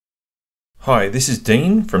Hi, this is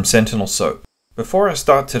Dean from Sentinel Soap. Before I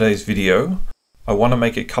start today's video, I want to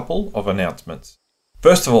make a couple of announcements.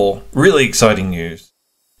 First of all, really exciting news.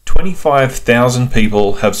 25,000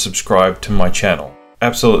 people have subscribed to my channel.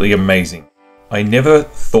 Absolutely amazing. I never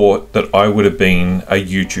thought that I would have been a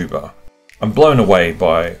YouTuber. I'm blown away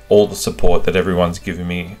by all the support that everyone's given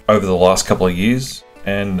me over the last couple of years,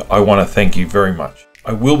 and I want to thank you very much.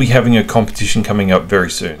 I will be having a competition coming up very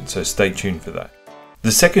soon, so stay tuned for that.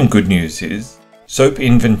 The second good news is Soap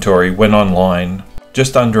Inventory went online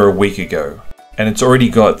just under a week ago, and it's already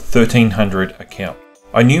got 1,300 accounts.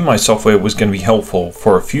 I knew my software was going to be helpful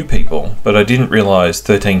for a few people, but I didn't realize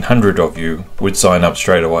 1,300 of you would sign up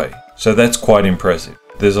straight away. So that's quite impressive.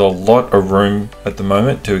 There's a lot of room at the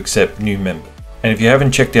moment to accept new members. And if you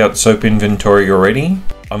haven't checked out Soap Inventory already,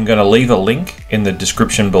 I'm going to leave a link in the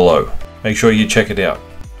description below. Make sure you check it out.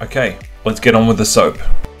 Okay, let's get on with the soap.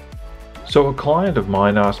 So a client of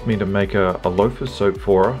mine asked me to make a loaf of soap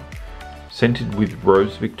for her, scented with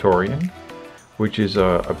Rose Victorian, which is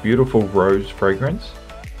a beautiful rose fragrance.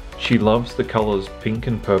 She loves the colors pink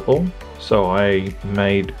and purple, so I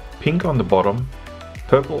made pink on the bottom,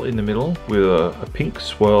 purple in the middle with a pink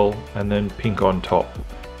swirl, and then pink on top.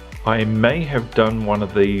 I may have done one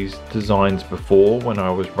of these designs before when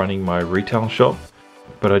I was running my retail shop,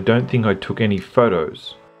 but I don't think I took any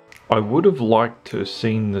photos. I would have liked to have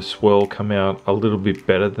seen the swirl come out a little bit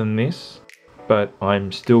better than this, but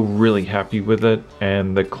I'm still really happy with it,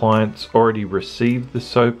 and the client's already received the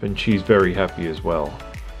soap and she's very happy as well.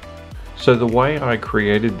 So the way I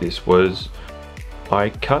created this was I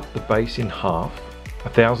cut the base in half,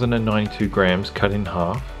 1,092 grams cut in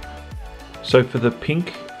half. So for the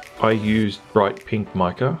pink I used bright pink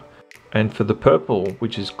mica, and for the purple,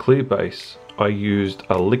 which is clear base, I used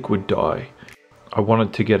a liquid dye. I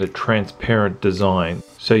wanted to get a transparent design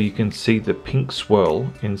so you can see the pink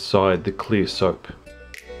swirl inside the clear soap.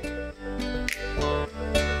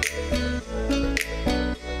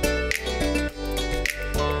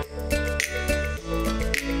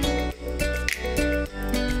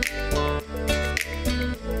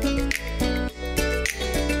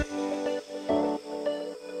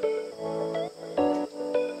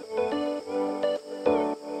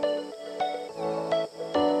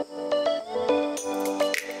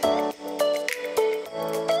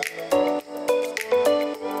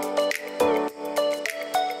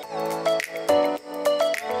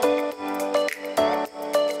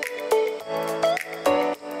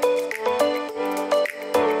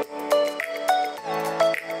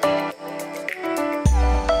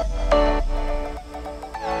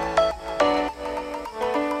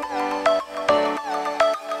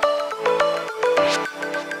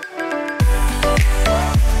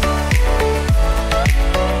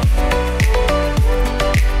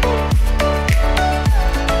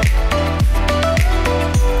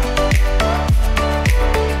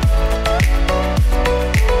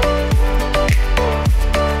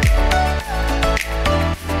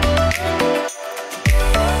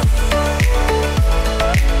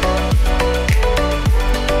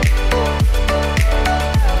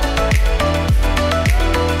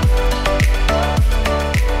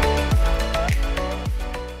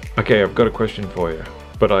 Okay, I've got a question for you,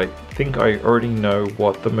 but I think I already know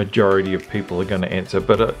what the majority of people are going to answer,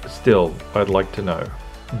 but still, I'd like to know.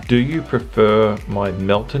 Do you prefer my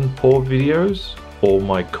melt and pour videos or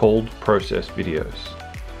my cold process videos?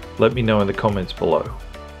 Let me know in the comments below.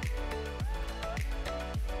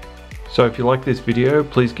 So if you like this video,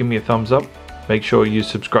 please give me a thumbs up, make sure you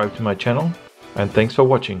subscribe to my channel, and thanks for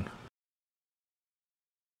watching.